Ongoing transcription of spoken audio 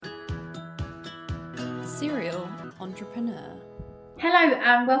Serial Entrepreneur. Hello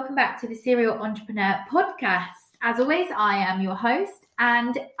and welcome back to the Serial Entrepreneur podcast. As always, I am your host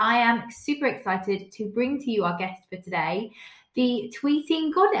and I am super excited to bring to you our guest for today, the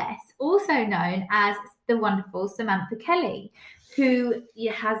tweeting goddess, also known as the wonderful Samantha Kelly, who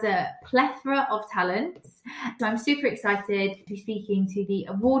has a plethora of talents. So I'm super excited to be speaking to the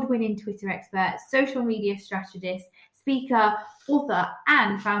award-winning Twitter expert, social media strategist, speaker, author,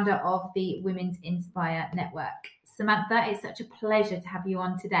 and founder of the Women's Inspire Network. Samantha, it's such a pleasure to have you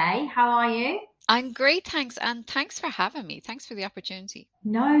on today. How are you? I'm great, thanks. And thanks for having me. Thanks for the opportunity.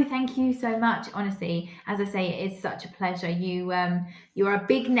 No, thank you so much. Honestly, as I say, it is such a pleasure. You're a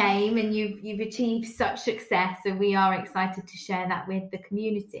big name and you've achieved such success. So we are excited to share that with the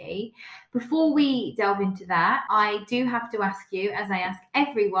community. Before we delve into that, I do have to ask you, as I ask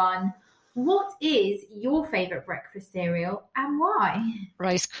everyone, what is your favorite breakfast cereal and why?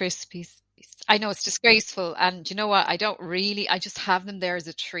 Rice Krispies. I know it's disgraceful. And you know what? I just have them there as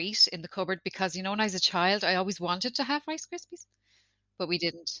a treat in the cupboard because, when I was a child, I always wanted to have Rice Krispies, but we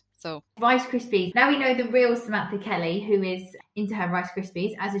didn't. So Rice Krispies. Now we know the real Samantha Kelly, who is into her Rice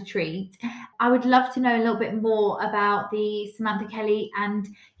Krispies as a treat. I would love to know a little bit more about the Samantha Kelly and,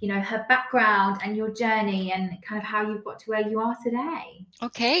 her background and your journey and kind of how you've got to where you are today.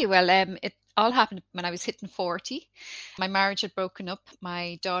 Okay, well, it all happened when I was hitting 40. My marriage had broken up.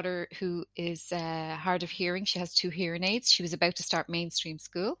 My daughter, who is hard of hearing, she has 2 hearing aids. She was about to start mainstream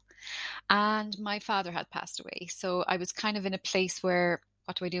school. And my father had passed away. So I was kind of in a place where,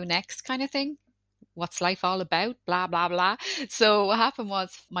 what do I do next kind of thing? What's life all about? Blah, blah, blah. So what happened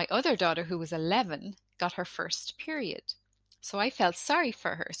was my other daughter, who was 11, got her first period. So I felt sorry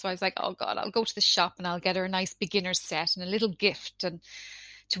for her. So I was like, oh God, I'll go to the shop and I'll get her a nice beginner set and a little gift and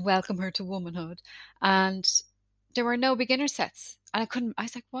to welcome her to womanhood. And there were no beginner sets. And I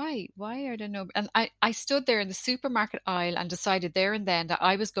was like, why? Why are there no? And I stood there in the supermarket aisle and decided there and then that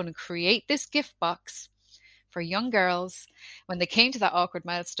I was going to create this gift box for young girls. When they came to that awkward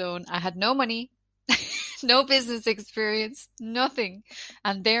milestone, I had no money, no business experience, nothing.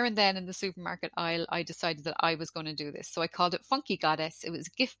 And there and then in the supermarket aisle, I decided that I was going to do this. So I called it Funky Goddess. It was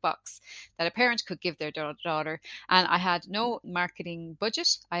a gift box that a parent could give their daughter. And I had no marketing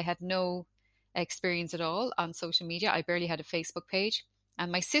budget. I had no experience at all on social media. I barely had a Facebook page.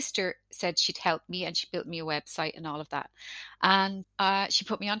 And my sister said she'd help me and she built me a website and all of that. And she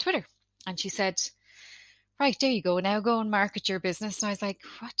put me on Twitter and she said, right, there you go. Now go and market your business. And I was like,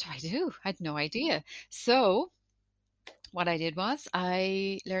 what do I do? I had no idea. So what I did was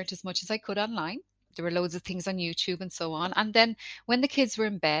I learned as much as I could online. There were loads of things on YouTube and so on. And then when the kids were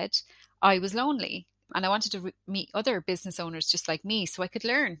in bed, I was lonely. And I wanted to meet other business owners just like me so I could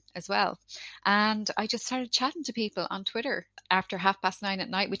learn as well. And I just started chatting to people on Twitter after 9:30 at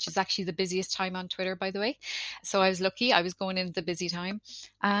night, which is actually the busiest time on Twitter, by the way. So I was lucky. I was going into the busy time.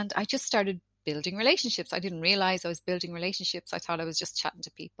 And I just started building relationships. I didn't realize I was building relationships. I thought I was just chatting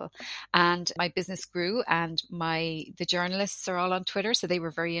to people. And my business grew and the journalists are all on Twitter. So they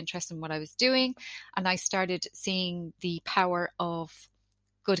were very interested in what I was doing. And I started seeing the power of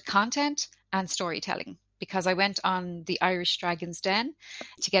good content and storytelling because I went on the Irish Dragon's Den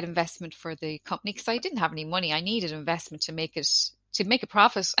to get investment for the company because I didn't have any money. I needed investment to make a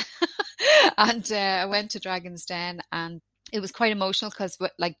profit. And I went to Dragon's Den and it was quite emotional because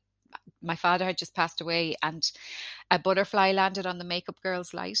my father had just passed away and a butterfly landed on the makeup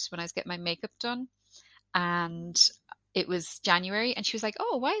girl's light when I was getting my makeup done. And it was January and she was like,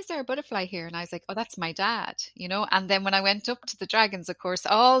 oh, why is there a butterfly here? And I was like, oh, that's my dad, And then when I went up to the dragons, of course,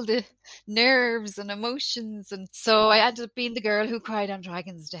 all the nerves and emotions. And so I ended up being the girl who cried on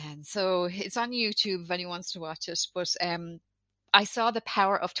Dragon's Den. So it's on YouTube if anyone wants to watch it. But I saw the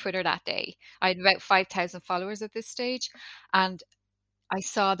power of Twitter that day. I had about 5,000 followers at this stage. And I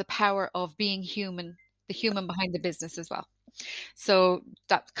saw the power of being human, the human behind the business as well. So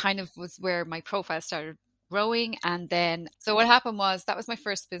that kind of was where my profile started growing. And then, so what happened was that was my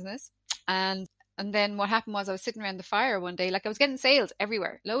first business. And then what happened was I was sitting around the fire one day, like I was getting sales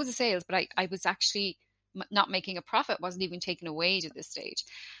everywhere, loads of sales, but I was actually not making a profit, wasn't even taking a wage at this stage.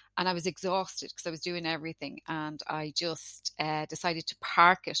 And I was exhausted because I was doing everything. And I just decided to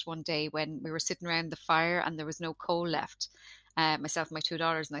park it one day when we were sitting around the fire and there was no coal left. Myself and my 2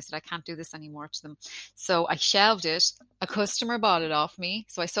 daughters, and I said, I can't do this anymore to them. So I shelved it. A customer bought it off me.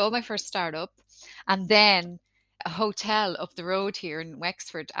 So I sold my first startup. And then a hotel up the road here in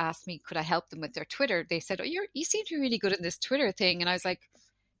Wexford asked me, could I help them with their Twitter? They said, oh, you seem to be really good at this Twitter thing. And I was like,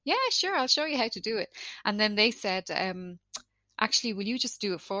 yeah, sure, I'll show you how to do it. And then they said, actually, will you just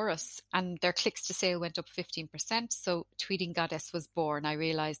do it for us? And their clicks to sale went up 15%. So Tweeting Goddess was born. I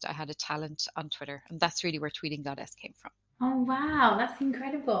realized I had a talent on Twitter, and that's really where Tweeting Goddess came from. Oh wow, that's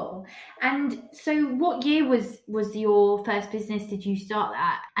incredible. And so what year was your first business? Did you start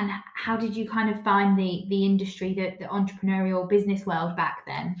that? And how did you kind of find the industry, the entrepreneurial business world back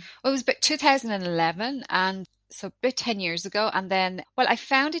then? Well, it was about 2011, and so about 10 years ago. And then, well, I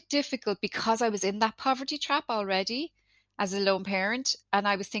found it difficult because I was in that poverty trap already as a lone parent. And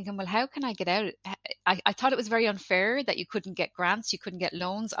I was thinking, well, how can I get out? I thought it was very unfair that you couldn't get grants, you couldn't get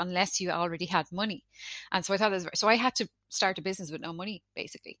loans unless you already had money. And so I thought, so I had to start a business with no money,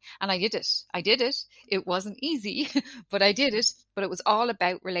 basically. And I did it. It wasn't easy, but I did it. But it was all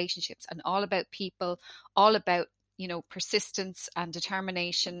about relationships and all about people, all about, persistence and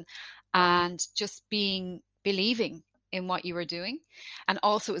determination and just believing in what you were doing. And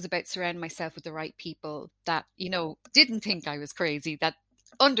also it was about surrounding myself with the right people that, didn't think I was crazy, that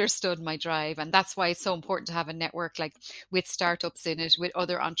understood my drive. And that's why it's so important to have a network, like with startups in it, with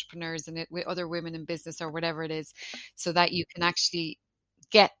other entrepreneurs in it, with other women in business or whatever it is, so that you can actually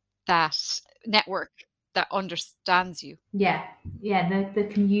get that network that understands you. Yeah, the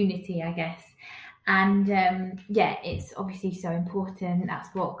community, I guess. And it's obviously so important. That's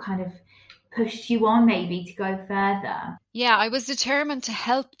what kind of pushed you on maybe to go further. Yeah, I was determined to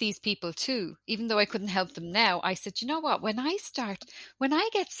help these people too. Even though I couldn't help them now, I said, you know what, when I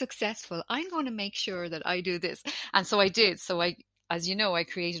get successful, I'm going to make sure that I do this. And so I did. So as you know, I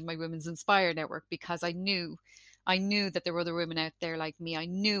created my Women's Inspire Network because I knew that there were other women out there like me. I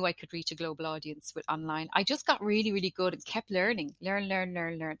knew I could reach a global audience with online. I just got really, really good and kept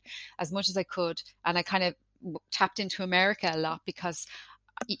learn as much as I could. And I kind of tapped into America a lot because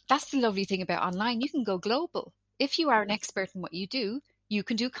that's the lovely thing about online. You can go global. If you are an expert in what you do, you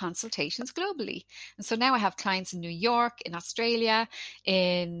can do consultations globally. And so now I have clients in New York, in Australia,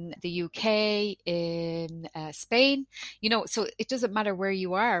 in the UK, in Spain. So it doesn't matter where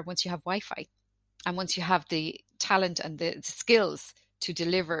you are once you have Wi-Fi and once you have the talent and the skills to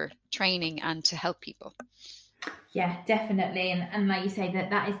deliver training and to help people. Yeah, definitely. And like you say,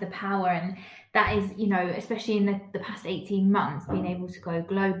 that is the power. And that is, especially in the past 18 months, being able to go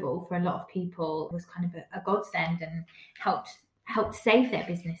global for a lot of people was kind of a godsend and helped save their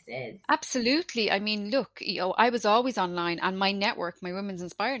businesses. Absolutely. I mean, look, I was always online, and my network, my Women's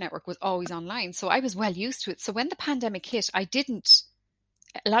Inspire network, was always online. So I was well used to it. So when the pandemic hit, a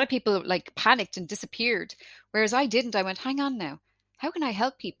lot of people panicked and disappeared, whereas I didn't. I went, hang on now. How can I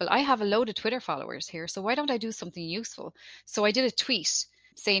help people? I have a load of Twitter followers here, so why don't I do something useful? So I did a tweet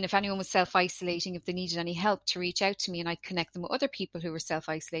saying if anyone was self-isolating, if they needed any help, to reach out to me, and I'd connect them with other people who were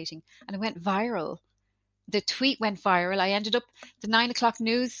self-isolating. And it went viral. The tweet went viral. I ended up, the 9 o'clock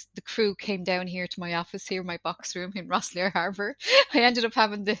news, the crew came down here to my office here, my box room in Rosslare Harbour. I ended up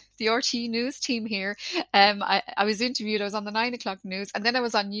having the RT news team here. I was interviewed, I was on the 9 o'clock news, and then I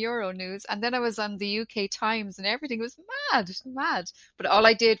was on Euro News, and then I was on the UK Times, and everything was mad. But all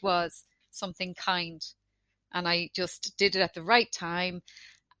I did was something kind, and I just did it at the right time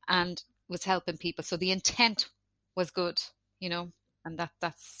and was helping people. So the intent was good, and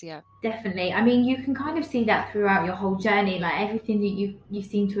that's yeah, definitely. I mean, you can kind of see that throughout your whole journey. Like everything that you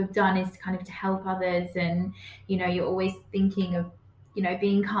seem to have done is kind of to help others, and you're always thinking of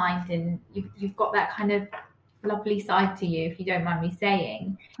being kind, and you've got that kind of lovely side to you, if you don't mind me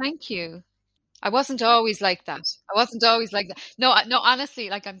saying. Thank you. I wasn't always like that. No,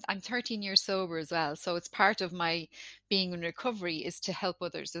 honestly, I'm 13 years sober as well. So it's part of my being in recovery is to help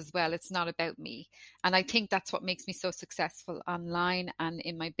others as well. It's not about me. And I think that's what makes me so successful online and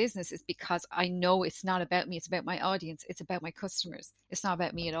in my business, is because I know it's not about me. It's about my audience. It's about my customers. It's not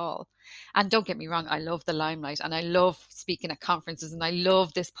about me at all. And don't get me wrong, I love the limelight, and I love speaking at conferences, and I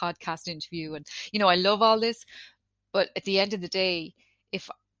love this podcast interview, and I love all this. But at the end of the day, if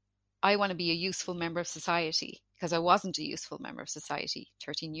I want to be a useful member of society, because I wasn't a useful member of society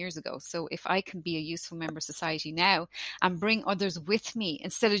 13 years ago. So if I can be a useful member of society now and bring others with me,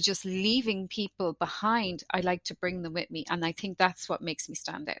 instead of just leaving people behind, I like to bring them with me. And I think that's what makes me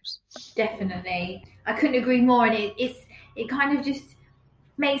stand out. Definitely. I couldn't agree more. And it kind of just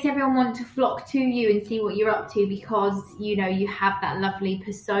makes everyone want to flock to you and see what you're up to, because, you have that lovely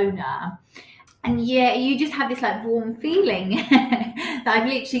persona. And yeah, you just have this warm feeling that I've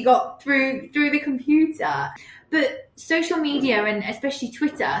literally got through the computer. But social media, and especially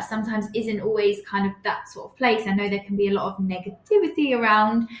Twitter, sometimes isn't always kind of that sort of place. I know there can be a lot of negativity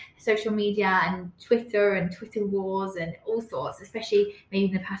around social media and Twitter Wars and all sorts, especially maybe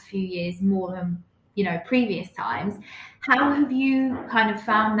in the past few years, more than previous times. How have you kind of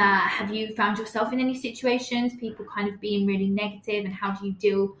found that? Have you found yourself in any situations, people kind of being really negative, and how do you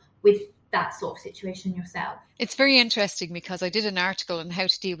deal with that sort of situation yourself? It's very interesting because I did an article on how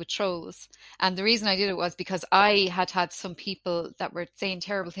to deal with trolls. And the reason I did it was because I had some people that were saying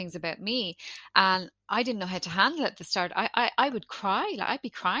terrible things about me, and I didn't know how to handle it at the start. I would cry, like I'd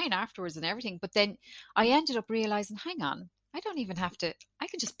be crying afterwards and everything. But then I ended up realizing, hang on, I don't even have to, I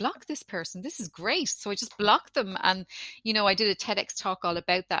can just block this person. This is great. So I just blocked them. And, I did a TEDx talk all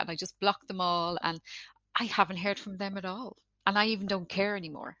about that, and I just blocked them all. And I haven't heard from them at all. And I even don't care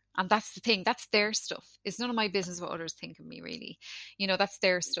anymore. And that's the thing. That's their stuff. It's none of my business what others think of me, really. That's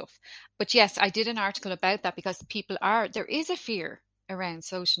their stuff. But yes, I did an article about that because there is a fear around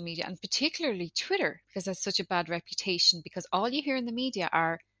social media, and particularly Twitter, because it's such a bad reputation, because all you hear in the media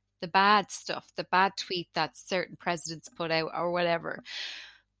are the bad stuff, the bad tweet that certain presidents put out or whatever.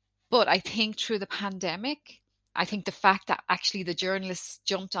 But I think through the pandemic, I think the fact that actually the journalists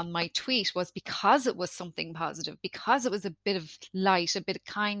jumped on my tweet was because it was something positive, because it was a bit of light, a bit of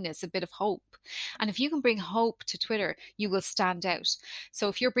kindness, a bit of hope. And if you can bring hope to Twitter, you will stand out. So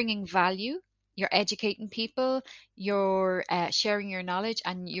if you're bringing value, you're educating people, you're sharing your knowledge,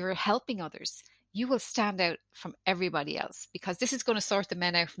 and you're helping others, you will stand out from everybody else, because this is going to sort the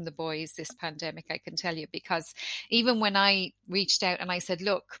men out from the boys, this pandemic, I can tell you. Because even when I reached out and I said,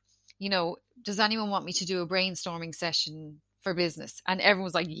 look, does anyone want me to do a brainstorming session for business? And everyone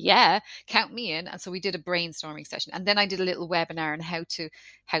was like, yeah, count me in. And so we did a brainstorming session. And then I did a little webinar on how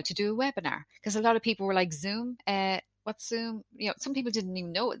to do a webinar, because a lot of people were like, Zoom, what's Zoom? Some people didn't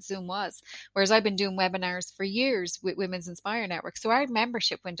even know what Zoom was. Whereas I've been doing webinars for years with Women's Inspire Network. So our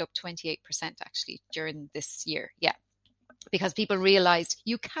membership went up 28% actually during this year. Yeah. Because people realized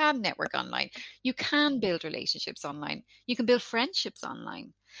you can network online. You can build relationships online. You can build friendships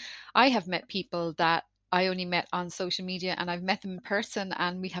online. I have met people that I only met on social media, and I've met them in person,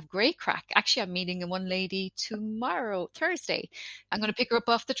 and we have great crack. Actually, I'm meeting one lady tomorrow, Thursday. I'm going to pick her up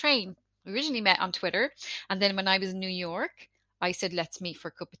off the train. We originally met on Twitter, and then when I was in New York, I said, let's meet for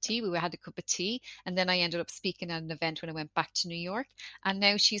a cup of tea. We had a cup of tea, and then I ended up speaking at an event when I went back to New York, and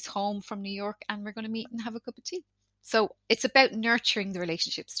now she's home from New York, and we're going to meet and have a cup of tea. So it's about nurturing the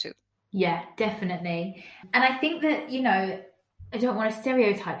relationships too. Yeah, definitely. And I think that, I don't want to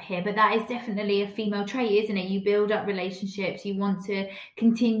stereotype here, but that is definitely a female trait, isn't it? You build up relationships, you want to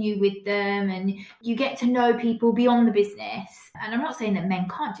continue with them, and you get to know people beyond the business. And I'm not saying that men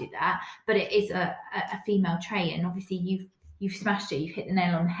can't do that, but it is a female trait. And obviously you've smashed it, you've hit the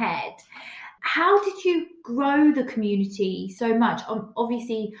nail on the head. How did you grow the community so much?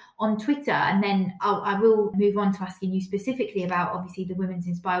 Obviously on Twitter, and then I will move on to asking you specifically about obviously the Women's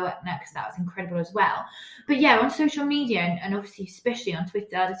Inspire work now, because that was incredible as well. But yeah, on social media, and obviously especially on Twitter,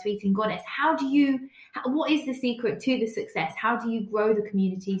 the Tweeting Goddess, what is the secret to the success? How do you grow the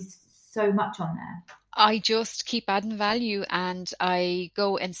community so much on there? I just keep adding value, and I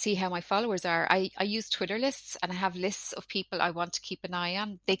go and see how my followers are. I use Twitter lists, and I have lists of people I want to keep an eye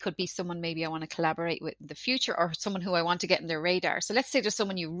on. They could be someone maybe I want to collaborate with in the future, or someone who I want to get in their radar. So let's say there's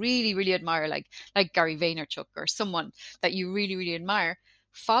someone you really, really admire, like Gary Vaynerchuk, or someone that you really, really admire.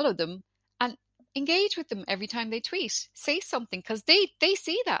 Follow them and engage with them every time they tweet. Say something, because they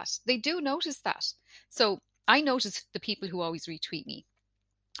see that. They do notice that. So I notice the people who always retweet me.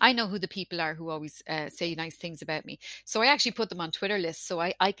 I know who the people are who always say nice things about me. So I actually put them on Twitter lists so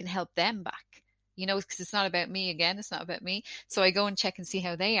I can help them back, because it's not about me again. It's not about me. So I go and check and see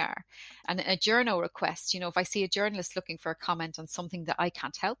how they are. And a journo request, if I see a journalist looking for a comment on something that I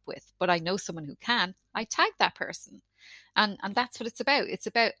can't help with, but I know someone who can, I tag that person. And that's what it's about. It's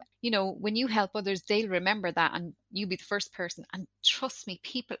about, when you help others, they'll remember that, and you'll be the first person. And trust me,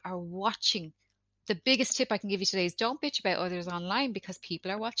 people are watching. The biggest tip I can give you today is don't bitch about others online, because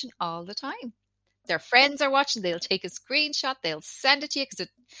people are watching all the time. Their friends are watching. They'll take a screenshot. They'll send it to you, because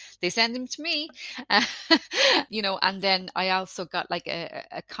they send them to me. And then I also got like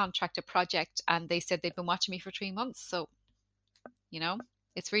a contract, a project, and they said they've been watching me for 3 months. So,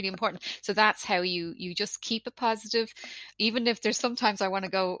 it's really important. So that's how you just keep it positive. Even if there's sometimes I want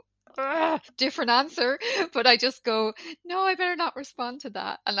to go, different answer, but I just go, no, I better not respond to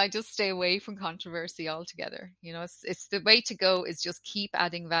that, and I just stay away from controversy altogether. It's the way to go, is just keep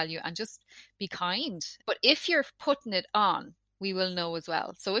adding value and just be kind. But if you're putting it on, we will know as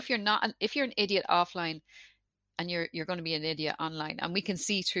well. So if you're an idiot offline, and you're going to be an idiot online, and we can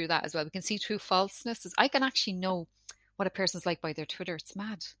see through that as well. We can see through falseness. I can actually know what a person's like by their Twitter. It's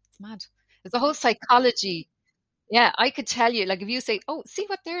mad. It's the whole psychology. Yeah, I could tell you, like if you say, oh, see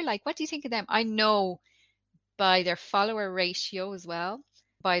what they're like, what do you think of them? I know by their follower ratio as well,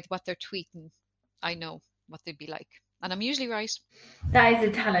 by what they're tweeting. I know what they'd be like. And I'm usually right. That is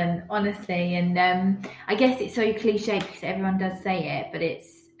a talent, honestly. And I guess it's so cliche because everyone does say it, but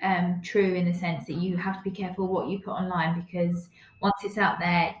it's true in the sense that you have to be careful what you put online, because once it's out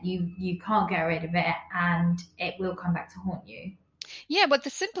there, you can't get rid of it and it will come back to haunt you. Yeah, but the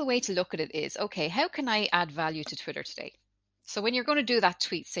simple way to look at it is, okay, how can I add value to Twitter today? So when you're going to do that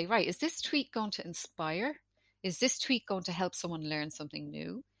tweet, say, right, is this tweet going to inspire? Is this tweet going to help someone learn something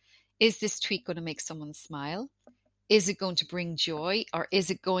new? Is this tweet going to make someone smile? Is it going to bring joy, or is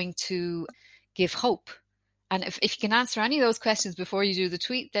it going to give hope? And if you can answer any of those questions before you do the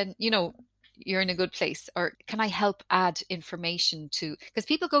tweet, then, you're in a good place. Or can I help add information to, because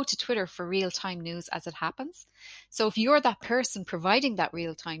people go to Twitter for real-time news as it happens. So if you're that person providing that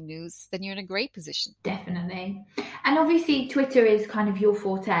real-time news, then you're in a great position. Definitely. And obviously Twitter is kind of your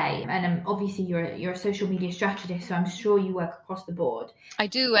forte, and obviously you're a social media strategist, so I'm sure you work across the board. I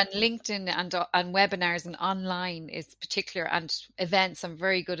do, and LinkedIn and webinars and online is particular, and events. I'm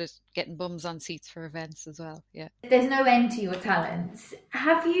very good at getting bums on seats for events as well. Yeah. There's no end to your talents.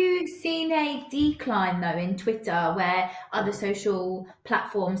 Have you seen a decline though in Twitter where other social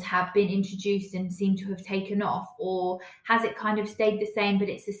platforms have been introduced and seem to have taken off, or has it kind of stayed the same but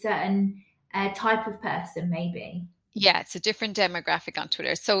it's a certain type of person maybe? Yeah, it's a different demographic on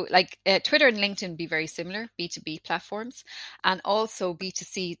Twitter. So like Twitter and LinkedIn be very similar, B2B platforms, and also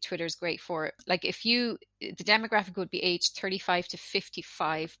B2C. Twitter's great for, like, the demographic would be aged 35 to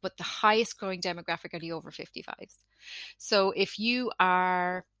 55, but the highest growing demographic are the over 55s. So if you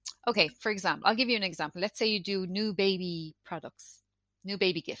are, okay, for example, I'll give you an example. Let's say you do new baby products, new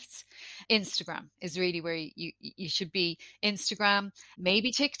baby gifts. Instagram is really where you should be. Instagram,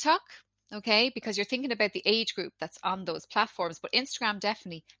 maybe TikTok. Okay, because you're thinking about the age group that's on those platforms, but Instagram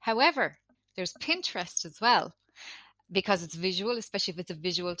definitely. However, there's Pinterest as well, because it's visual, especially if it's a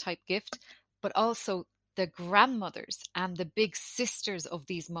visual type gift, but also the grandmothers and the big sisters of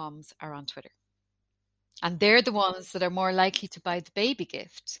these moms are on Twitter. And they're the ones that are more likely to buy the baby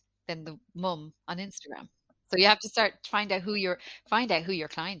gift than the mum on Instagram. So you have to start find out who your client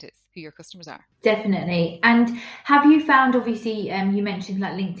is, who your customers are. Definitely. And have you found, obviously, you mentioned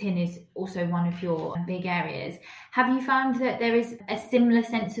like LinkedIn is also one of your big areas. Have you found that there is a similar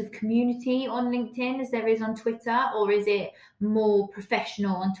sense of community on LinkedIn as there is on Twitter, or is it more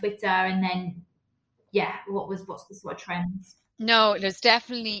professional on Twitter? And then, what's the sort of trends? No, there's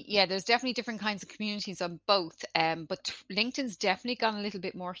definitely different kinds of communities on both. But LinkedIn's definitely gone a little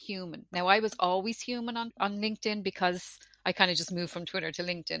bit more human. Now, I was always human on LinkedIn because I kind of just moved from Twitter to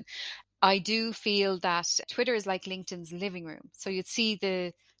LinkedIn. I do feel that Twitter is like LinkedIn's living room. So you'd see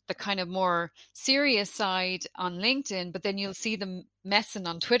the kind of more serious side on LinkedIn, but then you'll see them messing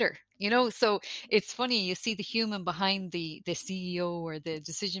on Twitter, so it's funny, you see the human behind the CEO or the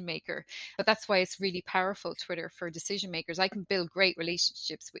decision maker. But that's why it's really powerful, Twitter, for decision makers. I can build great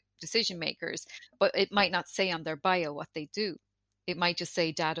relationships with decision makers, but it might not say on their bio what they do. It might just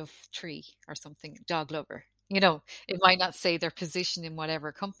say dad of 3 or something, dog lover. It might not say their position in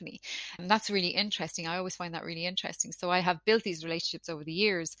whatever company. And that's really interesting. I always find that really interesting. So I have built these relationships over the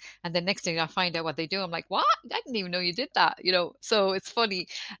years. And the next thing I find out what they do, I'm like, what? I didn't even know you did that, So it's funny.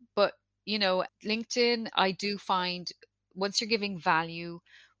 But, LinkedIn, I do find once you're giving value,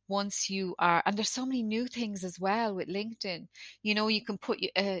 once you are, and there's so many new things as well with LinkedIn. You can put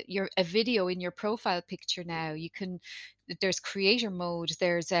a video in your profile picture now. There's creator mode.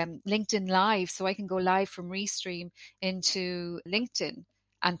 There's LinkedIn Live, so I can go live from Restream into LinkedIn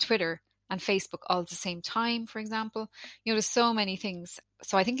and Twitter and Facebook all at the same time, for example. There's so many things.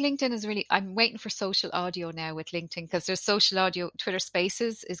 So I think LinkedIn is really, I'm waiting for social audio now with LinkedIn, because there's social audio. Twitter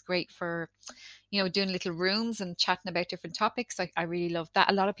Spaces is great for, doing little rooms and chatting about different topics. I really love that.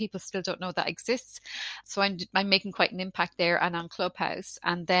 A lot of people still don't know that exists. So I'm making quite an impact there, and on Clubhouse.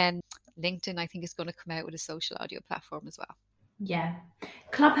 And then LinkedIn, I think, is going to come out with a social audio platform as well. Yeah,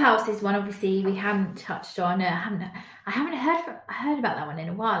 Clubhouse is one obviously we haven't touched on. I haven't heard about that one in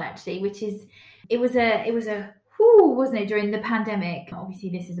a while actually. It was a wasn't it, during the pandemic? Obviously,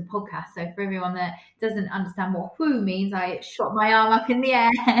 this is a podcast, so for everyone that doesn't understand what "whoo" means, I shot my arm up in the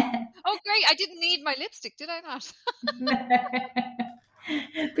air. Oh, great! I didn't need my lipstick, did I not?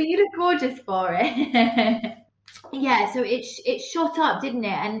 But you look gorgeous for it. Yeah, so it shot up, didn't it?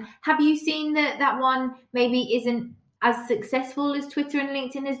 And have you seen that one maybe isn't as successful as Twitter and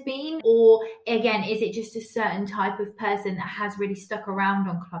LinkedIn has been? Or again, is it just a certain type of person that has really stuck around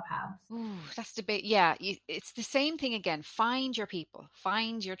on Clubhouse? Ooh, that's debate. Yeah, it's the same thing again. Find your people,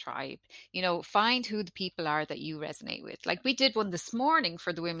 find your tribe, find who the people are that you resonate with. Like we did one this morning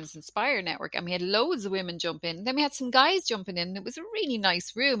for the Women's Inspire Network, and we had loads of women jump in. Then we had some guys jumping in, and it was a really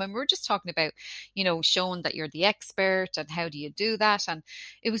nice room. And we were just talking about, showing that you're the expert and how do you do that. And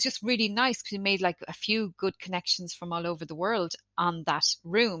it was just really nice because we made like a few good connections from all over the world on that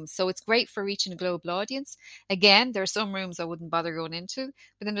room. So it's great for reaching a global audience. Again, there are some rooms I wouldn't bother going into,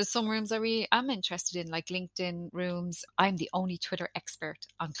 but then there's some rooms I really am interested in, like LinkedIn rooms. I'm the only Twitter expert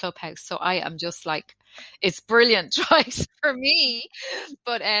on Clubhouse, so I am just like, it's brilliant, right, for me.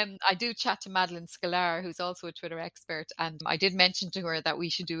 But I do chat to Madeline Scalar, who's also a Twitter expert, and I did mention to her that we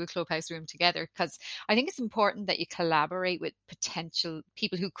should do a Clubhouse room together, because I think it's important that you collaborate with potential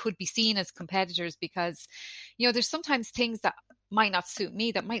people who could be seen as competitors, because there's sometimes things that might not suit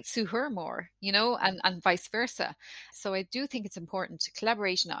me that might suit her more, and vice versa. So I do think it's important to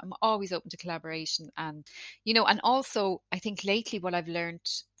collaboration. I'm always open to collaboration. And, and also I think lately what I've learned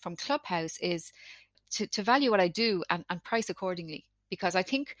from Clubhouse is to value what I do and price accordingly. Because I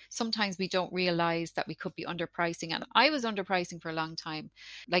think sometimes we don't realize that we could be underpricing. And I was underpricing for a long time,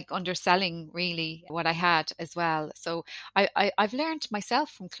 like underselling really what I had as well. So I've learned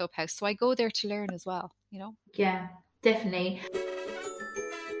myself from Clubhouse. So I go there to learn as well, Yeah, definitely.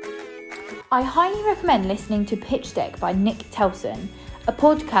 I highly recommend listening to Pitch Deck by Nick Telson, a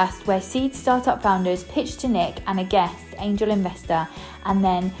podcast where seed startup founders pitch to Nick and a guest angel investor and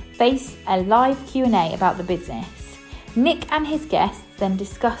then face a live Q&A about the business. Nick and his guests then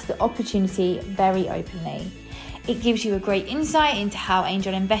discuss the opportunity very openly. It gives you a great insight into how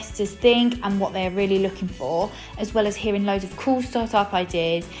angel investors think and what they're really looking for, as well as hearing loads of cool startup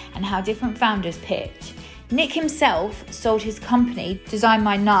ideas and how different founders pitch. Nick himself sold his company, Design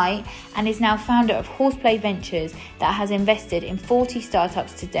My Night, and is now founder of Horseplay Ventures that has invested in 40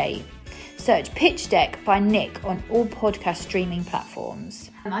 startups to date. Search Pitch Deck by Nick on all podcast streaming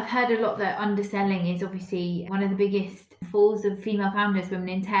platforms. I've heard a lot that underselling is obviously one of the biggest falls of female founders, women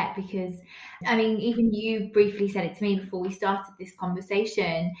in tech, because even you briefly said it to me before we started this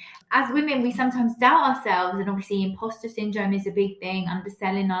conversation. As women, we sometimes doubt ourselves, and obviously imposter syndrome is a big thing,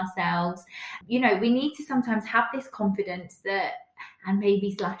 underselling ourselves. We need to sometimes have this confidence that, and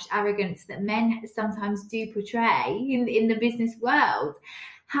maybe / arrogance that men sometimes do portray in the business world.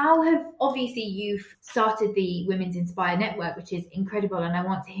 How have, obviously you've started the Women's Inspire Network, which is incredible and I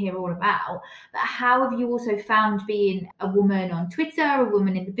want to hear all about, but how have you also found being a woman on Twitter, a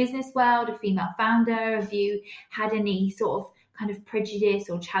woman in the business world, a female founder? Have you had any sort of kind of prejudice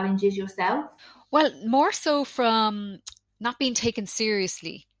or challenges yourself? Well, more so from not being taken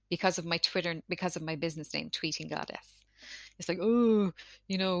seriously because of my Twitter, because of my business name, Tweeting Goddess. It's like, oh,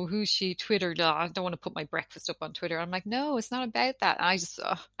 who's she? Twitter. I don't want to put my breakfast up on Twitter. I'm like, no, it's not about that. I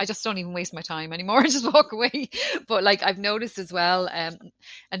just don't even waste my time anymore. I just walk away. But like I've noticed as well,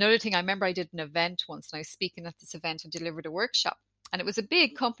 another thing, I remember I did an event once and I was speaking at this event and delivered a workshop. And it was a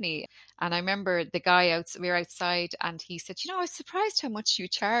big company. And I remember the guy we were outside and he said, I was surprised how much you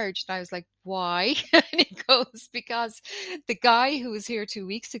charged. And I was like, why? And he goes, because the guy who was here 2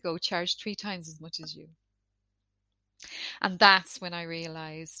 weeks ago charged 3 times as much as you. And that's when I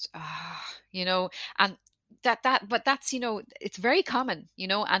realized, and but that's, it's very common,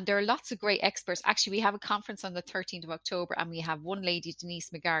 and there are lots of great experts. Actually, we have a conference on the 13th of October and we have one lady, Denise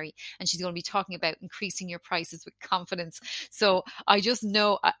McGarry, and she's going to be talking about increasing your prices with confidence. So I just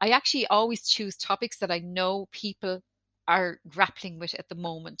know, I actually always choose topics that I know people are grappling with at the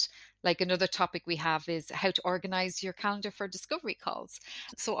moment. Like another topic we have is how to organize your calendar for discovery calls.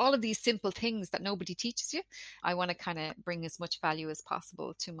 So all of these simple things that nobody teaches you, I want to kind of bring as much value as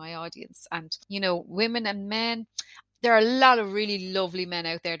possible to my audience. And, women and men, there are a lot of really lovely men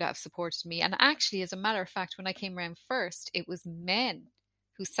out there that have supported me. And actually, as a matter of fact, when I came around first, it was men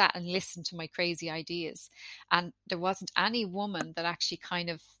who sat and listened to my crazy ideas. And there wasn't any woman that actually kind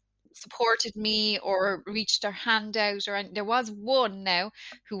of supported me or reached their hand out, or there was one now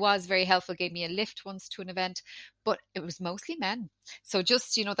who was very helpful, gave me a lift once to an event, but it was mostly men. So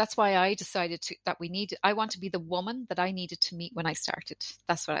just, that's why I decided I want to be the woman that I needed to meet when I started.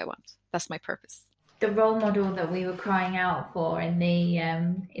 That's what I want. That's my purpose. The role model that we were crying out for in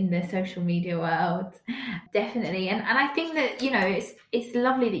the social media world, definitely. And I think that, it's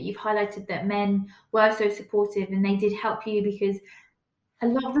lovely that you've highlighted that men were so supportive and they did help you, because a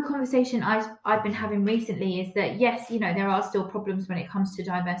lot of the conversation I've been having recently is that, yes, there are still problems when it comes to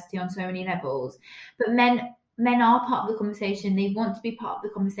diversity on so many levels, but men men are part of the conversation. They want to be part of the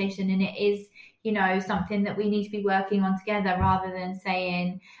conversation, and it is, something that we need to be working on together, rather than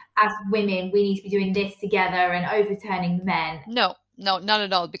saying, as women, we need to be doing this together and overturning the men. No, not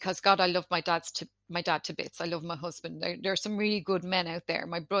at all. Because God, I love my dad to bits. I love my husband. There are some really good men out there.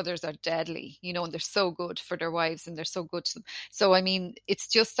 My brothers are deadly, and they're so good for their wives, and they're so good to them. So I mean, it's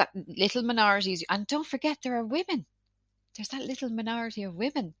just that little minorities, and don't forget there are women. There's that little minority of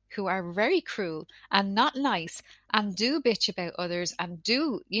women who are very cruel and not nice and do bitch about others and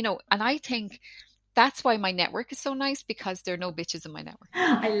do, and I think that's why my network is so nice, because there are no bitches in my network.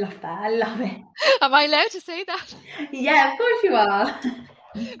 I love that. I love it. Am I allowed to say that? Yeah, of course you are.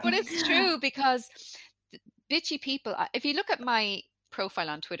 But it's true, because bitchy people, if you look at my profile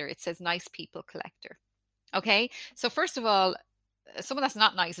on Twitter, it says nice people collector. Okay. So first of all, someone that's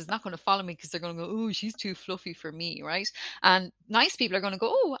not nice is not going to follow me, because they're going to go, oh, she's too fluffy for me, right? And nice people are going to go,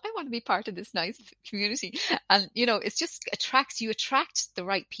 oh, I want to be part of this nice community. And it's just you attract the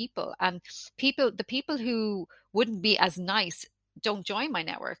right people, and the people who wouldn't be as nice don't join my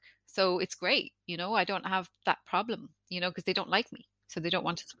network. So it's great, I don't have that problem, because they don't like me, so they don't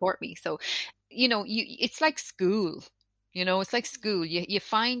want to support me. So it's like school. It's like school. You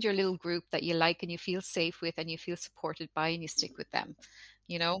find your little group that you like and you feel safe with and you feel supported by, and you stick with them.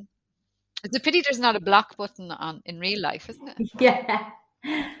 It's a pity there's not a block button in real life, isn't it? Yeah.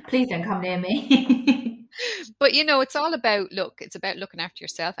 Please don't come near me. But it's all about it's about looking after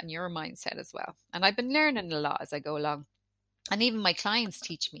yourself and your mindset as well. And I've been learning a lot as I go along. And even my clients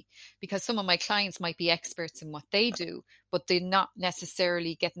teach me, because some of my clients might be experts in what they do, but they're not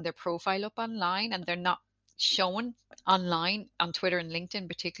necessarily getting their profile up online, and they're not shown online on Twitter and LinkedIn in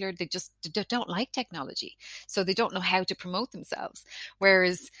particular. They don't like technology, so they don't know how to promote themselves,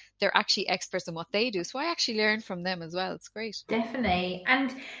 whereas they're actually experts in what they do. So I actually learn from them as well. It's great. Definitely.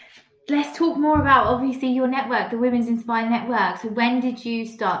 And let's talk more about, obviously, your network, the Women's Inspire Network. So when did you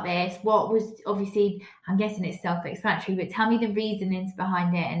start this? What was, obviously, I'm guessing it's self-explanatory, but tell me the reasonings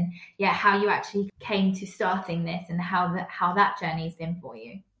behind it, and how you actually came to starting this, and how that journey has been for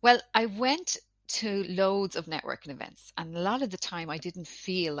you. Well, I went to loads of networking events, and a lot of the time I didn't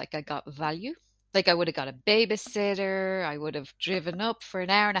feel like I got value. Like I would have got a babysitter, I would have driven up for an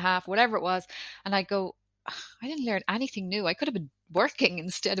hour and a half, whatever it was, and I go, I didn't learn anything new. I could have been working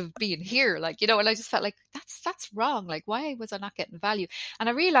instead of being here, and I just felt like that's wrong. Like, why was I not getting value? And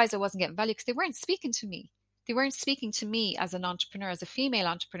I realized I wasn't getting value because they weren't speaking to me. They weren't speaking to me as an entrepreneur, as a female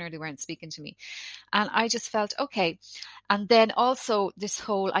entrepreneur. They weren't speaking to me. And I just felt, okay. And then also this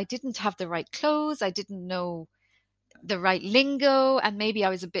whole, I didn't have the right clothes. I didn't know the right lingo. And maybe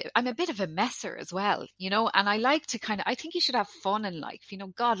I'm a bit of a messer as well, and I like to I think you should have fun in life.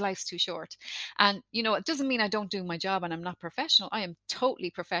 God, life's too short. And, it doesn't mean I don't do my job and I'm not professional. I am totally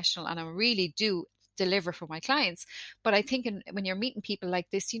professional, and I really do deliver for my clients. But I think when you're meeting people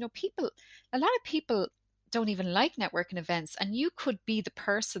like this, a lot of people don't even like networking events, and you could be the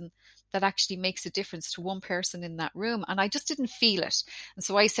person that actually makes a difference to one person in that room. And I just didn't feel it. And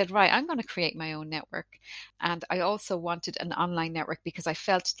so I said, right, I'm going to create my own network. And I also wanted an online network, because I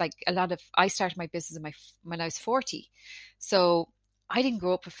felt like I started my business when I was 40. So I didn't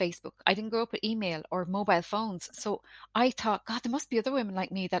grow up with Facebook. I didn't grow up with email or mobile phones. So I thought, God, there must be other women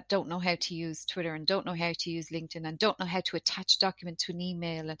like me that don't know how to use Twitter, and don't know how to use LinkedIn, and don't know how to attach a document to an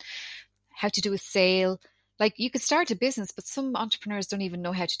email, and how to do a sale. Like, you could start a business, but some entrepreneurs don't even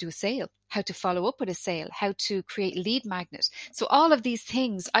know how to do a sale, how to follow up with a sale, how to create lead magnet. So all of these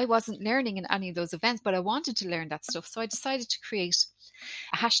things I wasn't learning in any of those events, but I wanted to learn that stuff. So I decided to create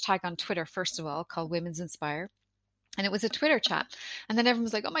a hashtag on Twitter, first of all, called Women's Inspire. And it was a Twitter chat. And then everyone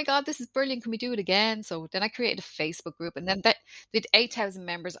was like, oh my God, this is brilliant. Can we do it again? So then I created a Facebook group, and then that did 8,000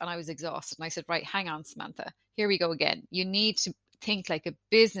 members, and I was exhausted. And I said, right, hang on, Samantha, here we go again. You need to think like a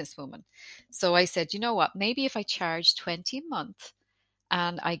businesswoman. So I said, you know what, maybe if I charge 20 a month,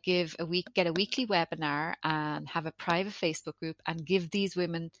 and I get a weekly webinar, and have a private Facebook group, and give these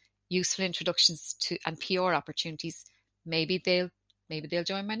women useful introductions to and PR opportunities, maybe they'll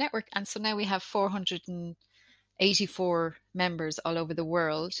join my network. And so now we have 484 members all over the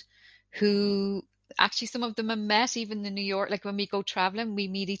world, who actually, some of them I met even in New York. Like, when we go traveling, we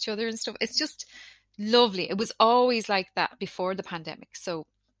meet each other and stuff. It's just lovely. It was always like that before the pandemic. So,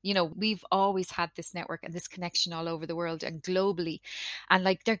 we've always had this network and this connection all over the world and globally. And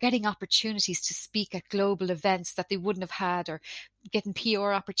like, they're getting opportunities to speak at global events that they wouldn't have had, or getting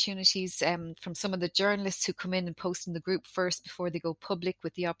PR opportunities from some of the journalists who come in and post in the group first before they go public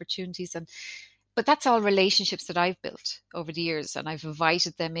with the opportunities. But that's all relationships that I've built over the years, and I've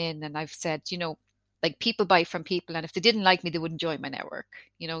invited them in, and I've said, Like people buy from people, and if they didn't like me, they wouldn't join my network,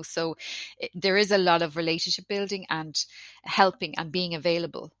 so there is a lot of relationship building and helping and being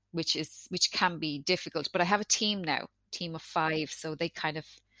available, which can be difficult. But I have a team now, team of 5, so they kind of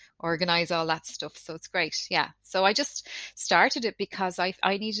organize all that stuff, so it's great. Yeah, so I just started it because I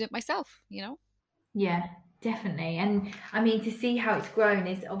needed it myself. Yeah, definitely. And I mean, to see how it's grown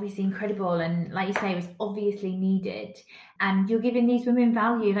is obviously incredible. And like you say, it was obviously needed. And you're giving these women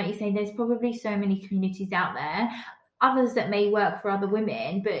value. Like you say, there's probably so many communities out there, others that may work for other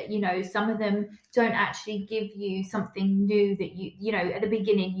women, but some of them don't actually give you something new that at the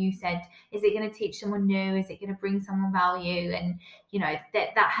beginning you said, is it going to teach someone new? Is it going to bring someone value? And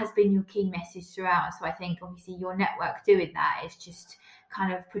that has been your key message throughout. So I think obviously your network doing that is just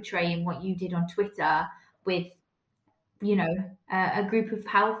kind of portraying what you did on Twitter with a group of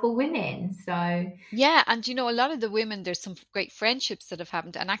powerful women. So yeah, and a lot of the women, there's some great friendships that have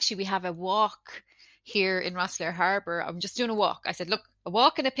happened. And actually we have a walk here in Rosslare Harbour. I'm just doing a walk. I said, look, a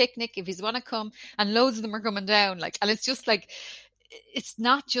walk and a picnic if you want to come, and loads of them are coming down. And it's just like, it's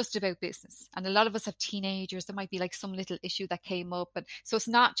not just about business. And a lot of us have teenagers. There might be like some little issue that came up, and so it's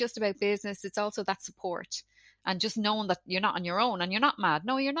not just about business. It's also that support. And just knowing that you're not on your own and you're not mad.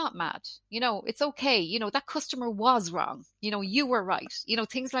 No, you're not mad. It's okay. That customer was wrong. You were right.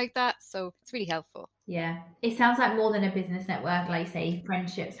 Things like that. So it's really helpful. Yeah, it sounds like more than a business network. Like you say,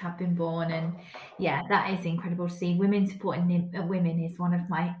 friendships have been born, and yeah, that is incredible to see. Women supporting women is one of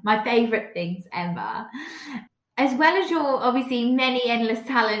my favorite things ever. As well as your obviously many endless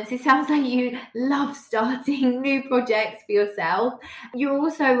talents, it sounds like you love starting new projects for yourself. You're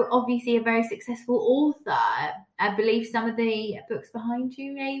also obviously a very successful author. I believe some of the books behind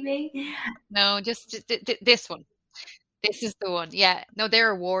you, maybe? No, just this one. This is the one. Yeah. No,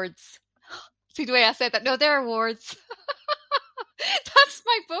 they're awards. See the way I said that? No, they're awards. That's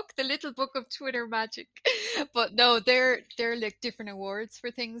my book, The Little Book of Twitter Magic. But no, they're like different awards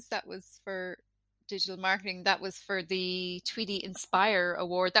for things. That was for digital marketing. That was for the Tweety Inspire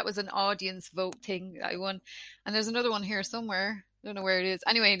Award. That was an audience vote thing that I won. And there's another one here somewhere. I don't know where it is.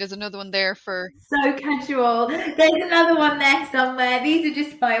 Anyway, there's another one there for... So casual. There's another one there somewhere. These are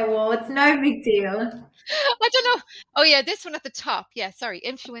just my awards. No big deal. I don't know. Oh yeah, this one at the top. Yeah, sorry.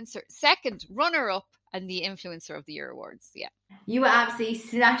 Influencer. Second, runner-up, and the Influencer of the Year awards. Yeah. You were absolutely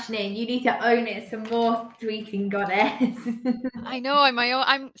smashing it. You need to own it some more, tweeting goddess. I know, I'm my own.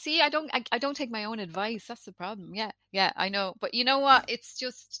 I don't take my own advice. That's the problem. Yeah, I know. But you know what?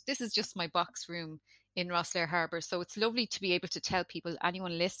 This is just my box room in Rosslare Harbour. So it's lovely to be able to tell people,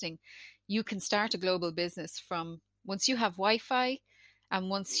 anyone listening, you can start a global business from once you have Wi-Fi, and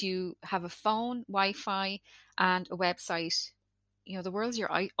once you have a phone, Wi-Fi, and a website. The world's your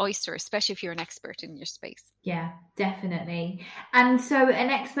oyster, especially if you're an expert in your space. Yeah, definitely. And so, an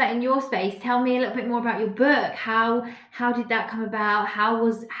expert in your space, tell me a little bit more about your book. How did that come about? How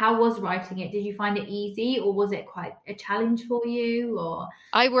was writing it? Did you find it easy, or was it quite a challenge for you? Or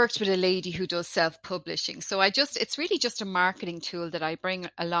I worked with a lady who does self-publishing, so it's really just a marketing tool that I bring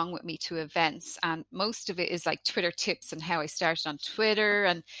along with me to events, and most of it is like Twitter tips and how I started on Twitter,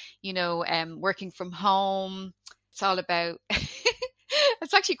 and working from home. It's all about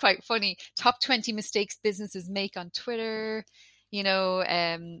it's actually quite funny. Top 20 mistakes businesses make on Twitter,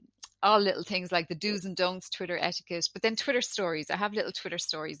 all little things like the do's and don'ts, Twitter etiquette, but then Twitter stories. I have little Twitter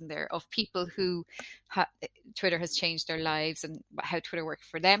stories in there of people who Twitter has changed their lives and how Twitter worked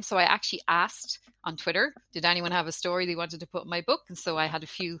for them. So I actually asked on Twitter, did anyone have a story they wanted to put in my book? And so I had a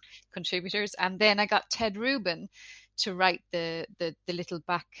few contributors, and then I got Ted Rubin to write the little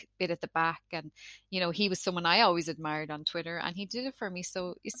back bit at the back, and he was someone I always admired on Twitter, and he did it for me.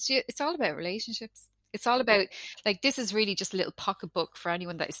 So it's all about relationships. It's all about, like, this is really just a little pocketbook for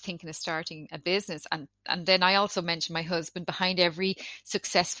anyone that is thinking of starting a business. And then I also mentioned my husband. Behind every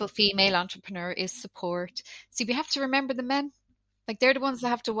successful female entrepreneur is support. See, we have to remember the men. Like, they're the ones that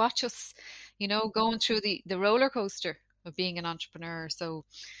have to watch us, going through the roller coaster of being an entrepreneur. So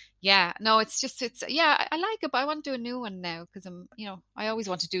yeah, no, I like it, but I want to do a new one now because I always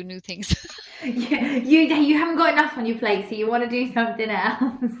want to do new things. Yeah, you haven't got enough on your plate, so you want to do something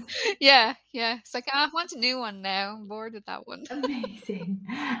else. Yeah. It's like, I want a new one now. I'm bored with that one. Amazing.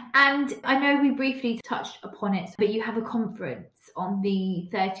 And I know we briefly touched upon it, but you have a conference on the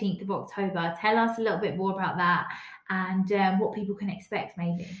 13th of October. Tell us a little bit more about that and what people can expect,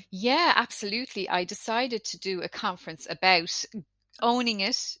 maybe. Yeah, absolutely. I decided to do a conference about owning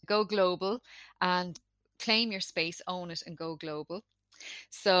it, go global, and claim your space, own it, and go global.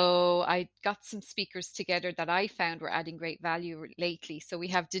 So I got some speakers together that I found were adding great value lately. So we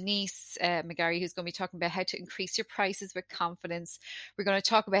have Denise McGarry, who's going to be talking about how to increase your prices with confidence. We're going to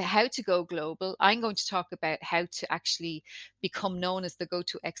talk about how to go global. I'm going to talk about how to actually become known as the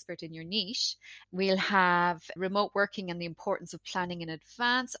go-to expert in your niche. We'll have remote working and the importance of planning in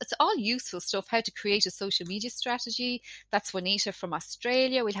advance. It's all useful stuff. How to create a social media strategy. That's Juanita from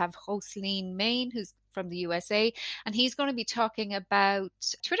Australia. We'll have host Lean Main, who's from the USA, and he's going to be talking about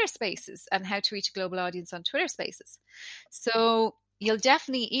Twitter Spaces and how to reach a global audience on Twitter Spaces. So you'll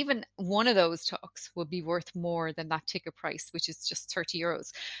definitely, even one of those talks will be worth more than that ticket price, which is just 30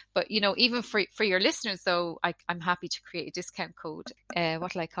 euros. But, you know, even for your listeners, though, I'm happy to create a discount code.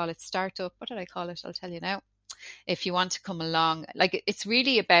 What will I call it? Startup. What did I call it? I'll tell you now. If you want to come along, like, it's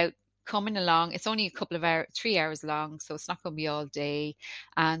really about coming along. It's only a couple of hours, 3 hours long, so it's not going to be all day.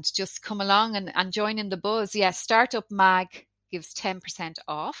 And just come along and join in the buzz. Yeah, Startup Mag gives 10%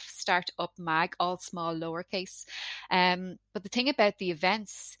 off. Startup Mag, all small, lowercase. But the thing about the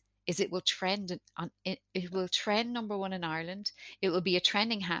events is it will trend it will trend number one in Ireland. It will be a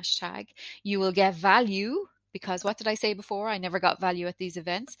trending hashtag. You will get value, because what did I say before? I never got value at these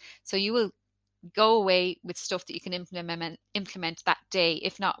events. So you will go away with stuff that you can implement that day.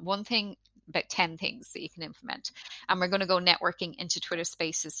 If not one thing, about 10 things that you can implement. And we're going to go networking into Twitter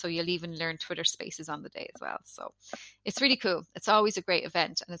Spaces. So you'll even learn Twitter Spaces on the day as well. So it's really cool. It's always a great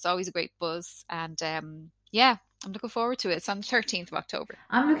event and it's always a great buzz. And yeah, I'm looking forward to it. It's on the 13th of October.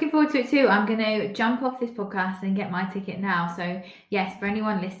 I'm looking forward to it too. I'm going to jump off this podcast and get my ticket now. So yes, for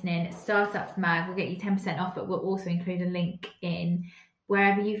anyone listening, Startups Mag will get you 10% off, but we'll also include a link in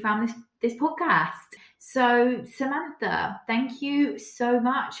wherever you found this podcast. So Samantha, thank you so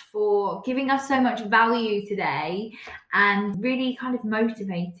much for giving us so much value today and really kind of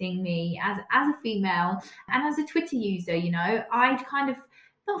motivating me as a female and as a Twitter user. You know, I'd kind of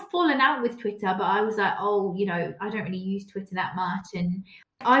not fallen out with Twitter, but I was like, oh, you know, I don't really use Twitter that much. And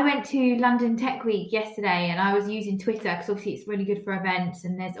I went to London Tech Week yesterday and I was using Twitter because obviously it's really good for events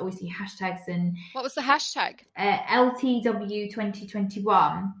and there's obviously hashtags. And what was the hashtag? LTW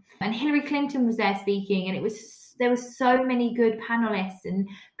 2021. And Hillary Clinton was there speaking, and there were so many good panelists and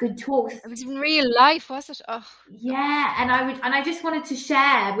good talks. It was in real life, was it? Oh, yeah, and I just wanted to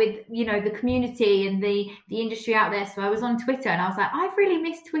share with, you know, the community and the industry out there. So I was on Twitter and I was like, I've really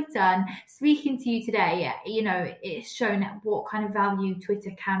missed Twitter. And speaking to you today, you know, it's shown what kind of value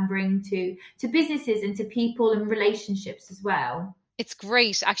Twitter can bring to businesses and to people and relationships as well. It's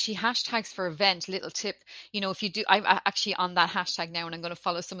great. Actually, hashtags for event, little tip, you know, if you do, I'm actually on that hashtag now and I'm going to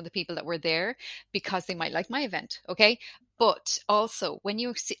follow some of the people that were there because they might like my event. Okay. But also when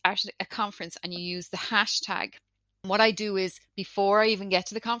you're at a conference and you use the hashtag, what I do is before I even get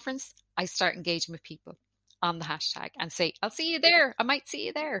to the conference, I start engaging with people on the hashtag and say, I'll see you there. I might see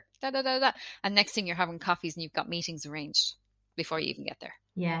you there. Da, da, da, da. And next thing you're having coffees and you've got meetings arranged before you even get there.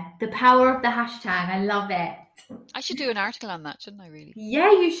 Yeah, the power of the hashtag. I love it. I should do an article on that, shouldn't I, really? Yeah,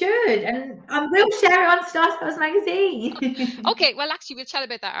 you should. And I will share it on Star Spells magazine. Okay, well, actually, we'll chat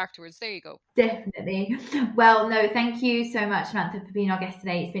about that afterwards. There you go. Definitely. Well, no, thank you so much, Samantha, for being our guest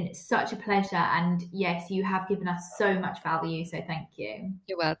today. It's been such a pleasure. And yes, you have given us so much value. So thank you.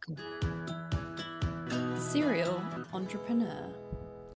 You're welcome. Serial Entrepreneur.